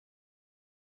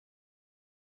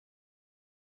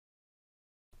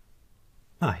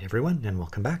Hi everyone, and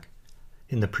welcome back.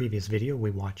 In the previous video we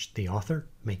watched the author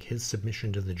make his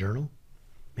submission to the journal.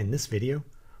 In this video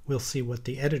we'll see what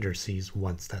the editor sees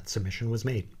once that submission was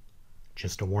made.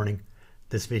 Just a warning,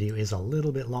 this video is a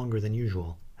little bit longer than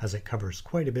usual as it covers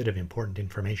quite a bit of important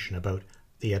information about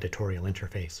the editorial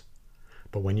interface.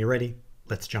 But when you're ready,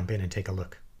 let's jump in and take a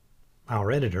look.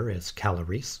 Our editor is Calla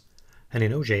Reese, and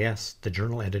in OJS the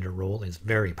journal editor role is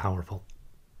very powerful.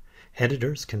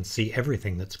 Editors can see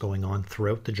everything that's going on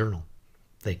throughout the journal.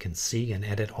 They can see and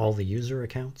edit all the user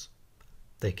accounts.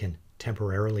 They can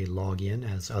temporarily log in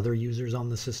as other users on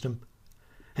the system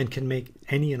and can make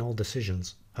any and all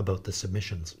decisions about the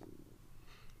submissions.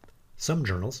 Some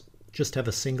journals just have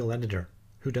a single editor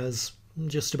who does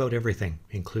just about everything,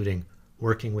 including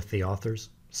working with the authors,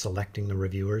 selecting the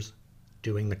reviewers,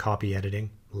 doing the copy editing,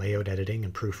 layout editing,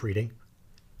 and proofreading.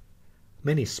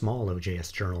 Many small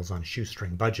OJS journals on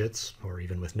shoestring budgets, or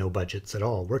even with no budgets at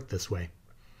all, work this way.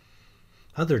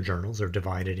 Other journals are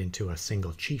divided into a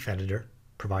single chief editor,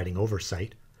 providing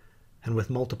oversight, and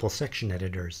with multiple section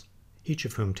editors, each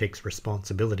of whom takes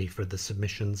responsibility for the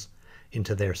submissions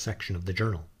into their section of the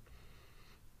journal.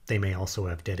 They may also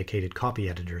have dedicated copy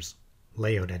editors,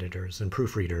 layout editors, and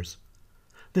proofreaders.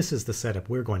 This is the setup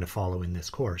we're going to follow in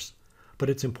this course, but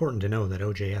it's important to know that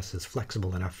OJS is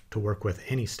flexible enough to work with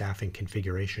any staffing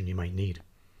configuration you might need.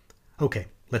 Okay,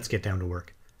 let's get down to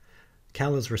work.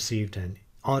 Calla's received an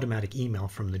automatic email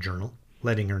from the journal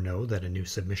letting her know that a new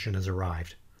submission has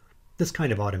arrived. This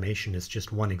kind of automation is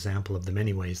just one example of the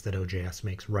many ways that OJS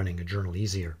makes running a journal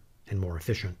easier and more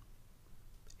efficient.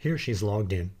 Here she's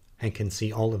logged in and can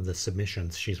see all of the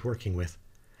submissions she's working with,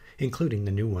 including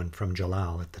the new one from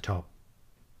Jalal at the top.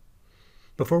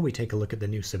 Before we take a look at the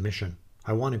new submission,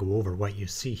 I want to go over what you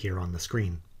see here on the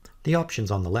screen. The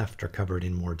options on the left are covered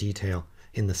in more detail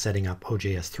in the Setting Up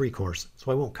OJS 3 course,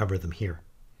 so I won't cover them here.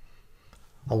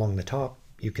 Along the top,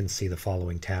 you can see the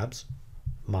following tabs.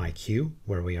 My Queue,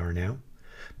 where we are now.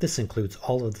 This includes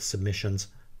all of the submissions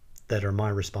that are my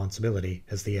responsibility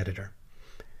as the editor.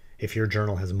 If your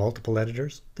journal has multiple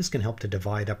editors, this can help to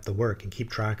divide up the work and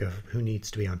keep track of who needs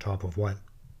to be on top of what.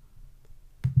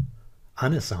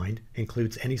 Unassigned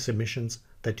includes any submissions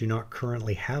that do not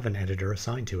currently have an editor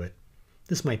assigned to it.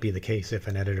 This might be the case if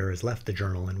an editor has left the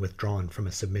journal and withdrawn from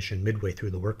a submission midway through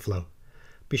the workflow.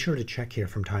 Be sure to check here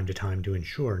from time to time to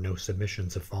ensure no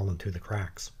submissions have fallen through the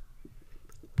cracks.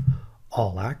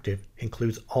 All Active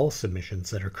includes all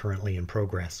submissions that are currently in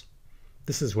progress.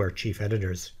 This is where chief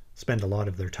editors spend a lot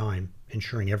of their time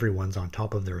ensuring everyone's on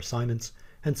top of their assignments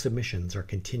and submissions are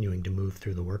continuing to move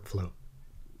through the workflow.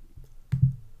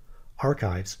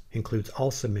 Archives includes all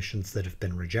submissions that have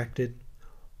been rejected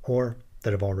or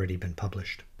that have already been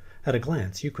published. At a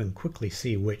glance, you can quickly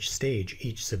see which stage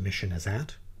each submission is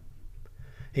at,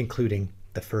 including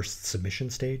the first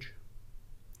submission stage,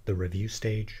 the review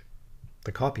stage,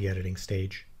 the copy editing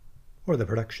stage, or the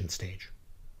production stage.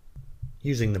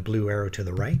 Using the blue arrow to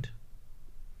the right,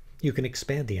 you can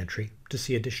expand the entry to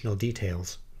see additional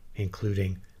details,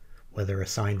 including whether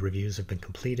assigned reviews have been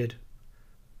completed,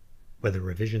 whether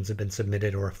revisions have been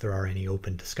submitted, or if there are any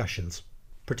open discussions.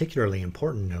 Particularly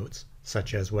important notes,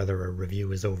 such as whether a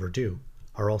review is overdue,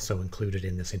 are also included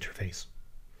in this interface.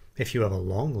 If you have a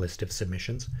long list of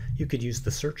submissions, you could use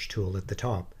the search tool at the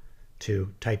top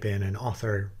to type in an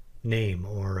author name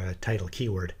or a title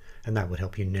keyword, and that would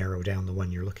help you narrow down the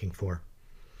one you're looking for.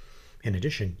 In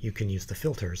addition, you can use the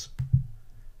filters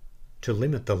to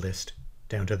limit the list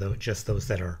down to just those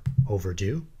that are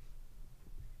overdue,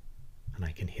 and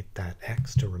I can hit that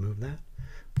X to remove that.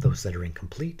 Those that are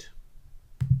incomplete,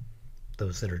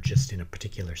 those that are just in a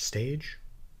particular stage,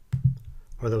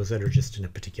 or those that are just in a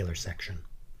particular section.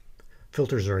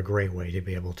 Filters are a great way to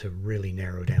be able to really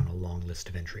narrow down a long list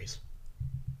of entries.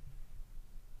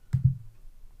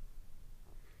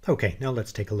 Okay, now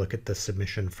let's take a look at the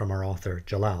submission from our author,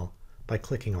 Jalal, by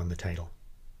clicking on the title.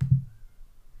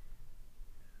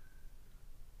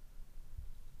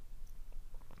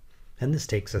 And this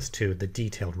takes us to the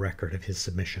detailed record of his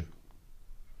submission.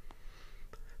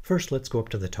 First, let's go up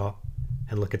to the top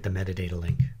and look at the metadata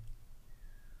link.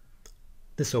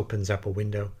 This opens up a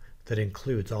window that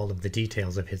includes all of the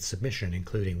details of his submission,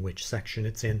 including which section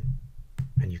it's in,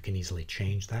 and you can easily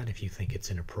change that if you think it's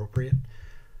inappropriate.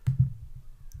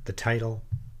 The title,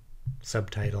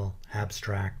 subtitle,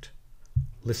 abstract,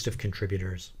 list of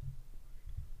contributors,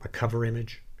 a cover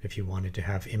image if you wanted to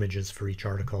have images for each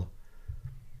article,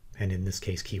 and in this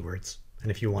case keywords.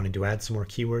 And if you wanted to add some more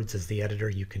keywords as the editor,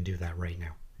 you can do that right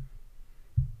now.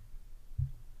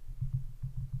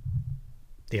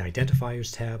 The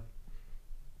Identifiers tab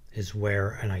is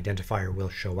where an identifier will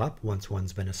show up once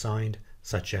one's been assigned,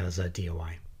 such as a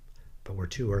DOI, but we're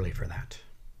too early for that.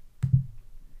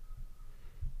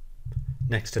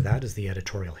 Next to that is the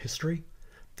editorial history.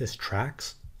 This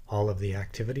tracks all of the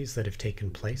activities that have taken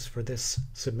place for this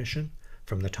submission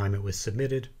from the time it was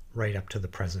submitted right up to the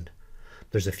present.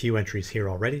 There's a few entries here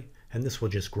already, and this will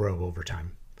just grow over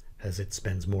time as it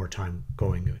spends more time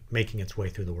making its way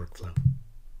through the workflow.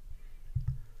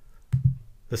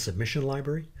 The submission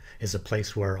library is a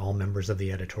place where all members of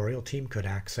the editorial team could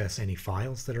access any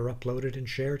files that are uploaded and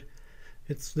shared.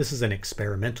 This is an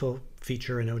experimental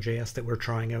feature in OJS that we're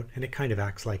trying out, and it kind of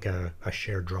acts like a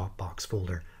shared Dropbox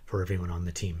folder for everyone on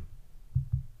the team.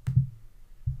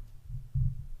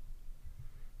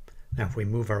 Now if we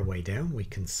move our way down, we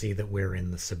can see that we're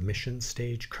in the submission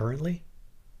stage currently.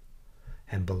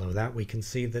 And below that we can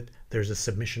see that there's a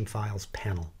submission files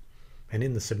panel. And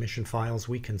in the submission files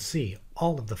we can see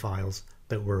all of the files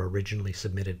that were originally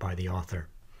submitted by the author.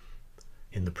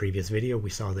 In the previous video we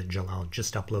saw that Jalal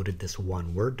just uploaded this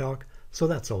one Word doc, so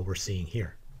that's all we're seeing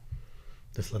here.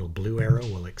 This little blue arrow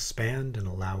will expand and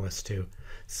allow us to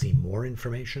see more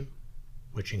information,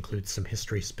 which includes some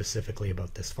history specifically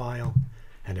about this file,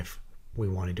 and if we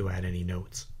wanted to add any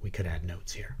notes, we could add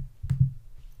notes here.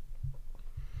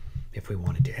 If we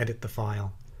wanted to edit the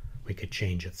file, we could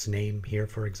change its name here,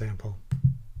 for example,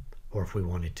 or if we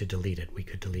wanted to delete it, we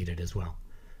could delete it as well.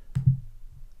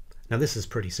 Now this is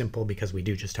pretty simple because we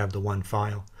do just have the one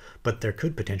file, but there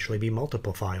could potentially be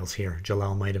multiple files here.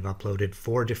 Jalal might have uploaded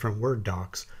 4 different Word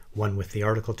docs, one with the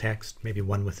article text, maybe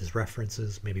one with his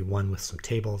references, maybe one with some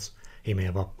tables. He may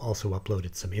have also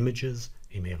uploaded some images.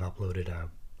 He may have uploaded a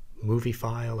movie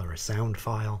file or a sound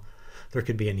file. There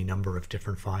could be any number of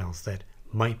different files that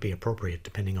might be appropriate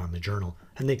depending on the journal,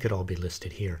 and they could all be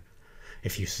listed here.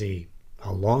 If you see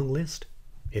a long list,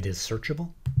 it is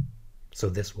searchable. So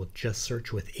this will just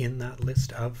search within that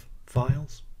list of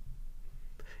files.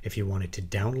 If you wanted to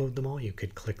download them all, you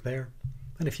could click there.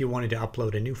 And if you wanted to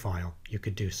upload a new file, you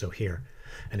could do so here.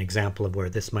 An example of where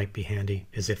this might be handy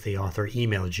is if the author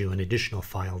emailed you an additional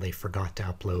file they forgot to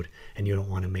upload, and you don't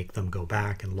want to make them go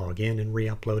back and log in and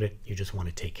re-upload it. You just want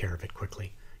to take care of it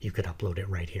quickly. You could upload it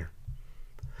right here.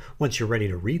 Once you're ready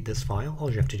to read this file, all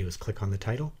you have to do is click on the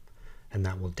title, and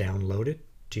that will download it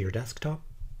to your desktop,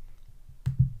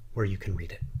 where you can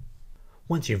read it.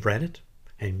 Once you've read it,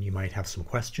 and you might have some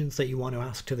questions that you want to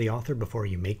ask to the author before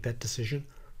you make that decision,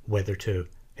 whether to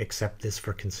accept this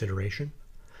for consideration,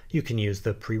 you can use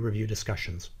the pre-review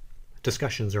discussions.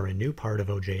 Discussions are a new part of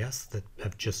OJS that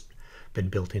have just been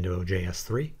built into OJS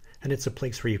 3, and it's a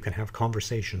place where you can have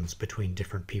conversations between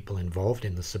different people involved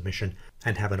in the submission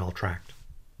and have it all tracked.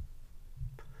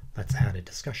 Let's add a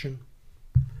discussion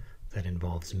that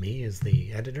involves me as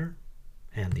the editor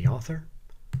and the author.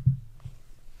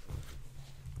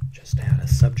 Just add a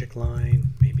subject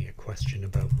line, maybe a question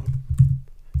about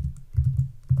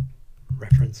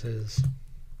references.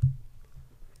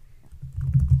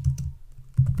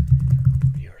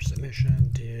 Your submission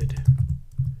did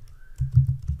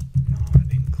not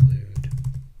include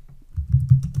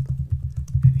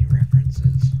any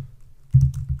references.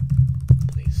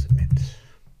 Please submit.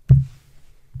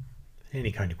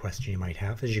 Any kind of question you might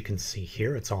have. As you can see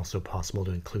here, it's also possible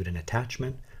to include an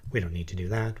attachment. We don't need to do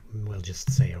that. We'll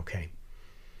just say OK.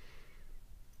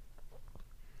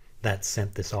 That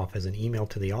sent this off as an email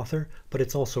to the author, but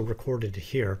it's also recorded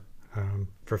here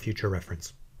for future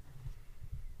reference.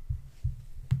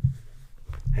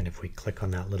 And if we click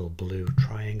on that little blue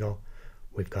triangle,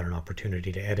 we've got an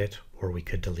opportunity to edit, or we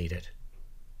could delete it.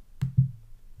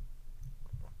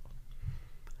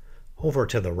 Over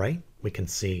to the right, we can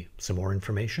see some more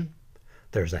information.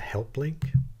 There's a help link,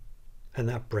 and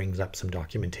that brings up some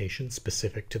documentation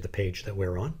specific to the page that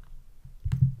we're on.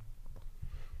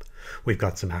 We've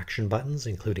got some action buttons,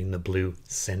 including the blue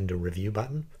Send a Review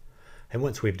button. And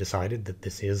once we've decided that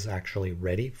this is actually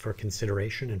ready for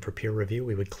consideration and for peer review,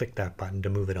 we would click that button to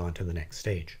move it on to the next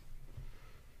stage.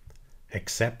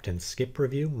 Accept and skip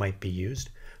review might be used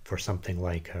for something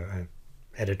like an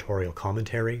editorial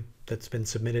commentary that's been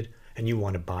submitted, and you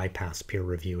want to bypass peer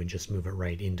review and just move it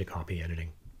right into copy editing.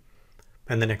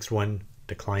 And the next one,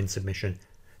 decline submission,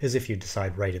 is if you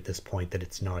decide right at this point that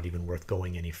it's not even worth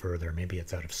going any further. Maybe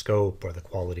it's out of scope, or the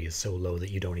quality is so low that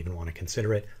you don't even want to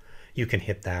consider it. You can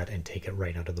hit that and take it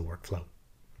right out of the workflow.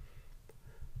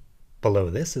 Below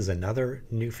this is another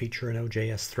new feature in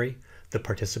OJS 3, the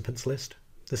participants list.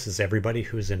 This is everybody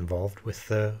who's involved with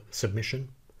the submission.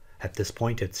 At this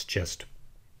point, it's just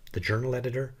the journal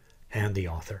editor and the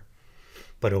author.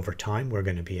 But over time, we're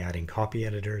going to be adding copy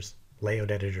editors,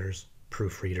 layout editors,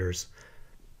 proofreaders.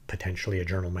 Potentially a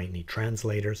journal might need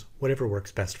translators. Whatever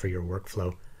works best for your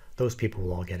workflow, those people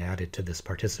will all get added to this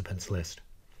participants list.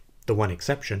 The one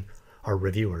exception are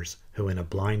reviewers who in a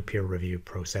blind peer review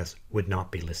process would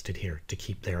not be listed here to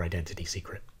keep their identity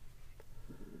secret.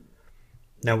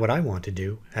 Now what I want to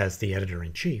do as the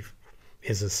editor-in-chief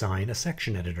is assign a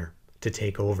section editor to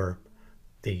take over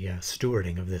the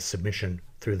stewarding of this submission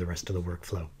through the rest of the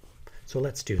workflow. So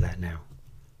let's do that now.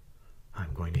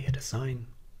 I'm going to hit assign.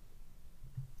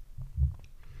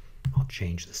 I'll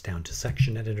change this down to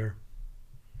section editor.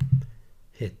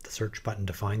 Hit the search button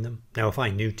to find them. Now if I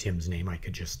knew Tim's name, I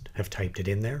could just have typed it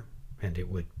in there and it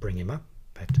would bring him up,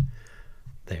 but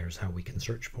there's how we can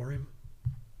search for him.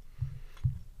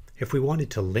 If we wanted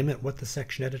to limit what the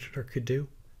section editor could do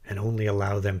and only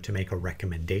allow them to make a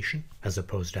recommendation as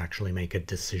opposed to actually make a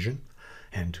decision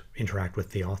and interact with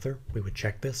the author, we would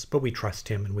check this, but we trust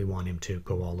him and we want him to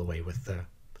go all the way with the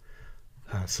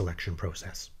selection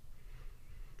process.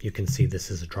 You can see this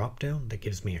is a drop-down that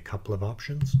gives me a couple of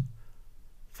options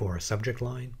for a subject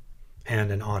line,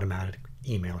 and an automatic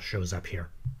email shows up here.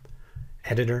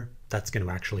 Editor, that's going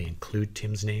to actually include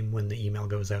Tim's name when the email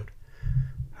goes out.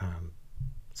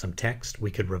 Some text,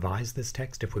 we could revise this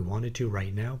text if we wanted to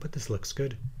right now, but this looks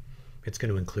good. It's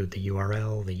going to include the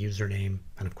URL, the username,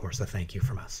 and of course a thank you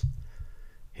from us.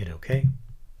 Hit OK.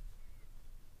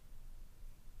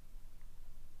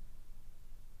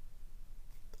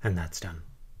 And that's done.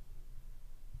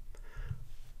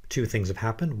 Two things have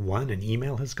happened. One, an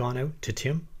email has gone out to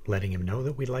Tim, letting him know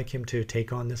that we'd like him to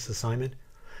take on this assignment.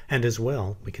 And as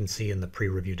well, we can see in the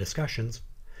pre-review discussions,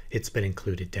 it's been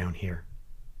included down here.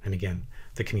 And again,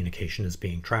 the communication is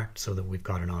being tracked so that we've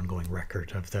got an ongoing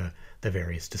record of the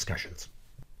various discussions.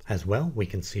 As well, we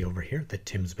can see over here that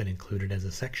Tim's been included as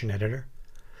a section editor.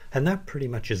 And that pretty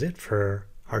much is it for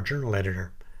our journal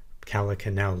editor. Calla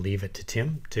can now leave it to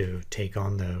Tim to take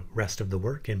on the rest of the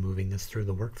work in moving this through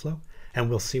the workflow.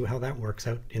 And we'll see how that works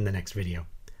out in the next video.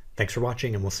 Thanks for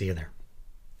watching, and we'll see you there.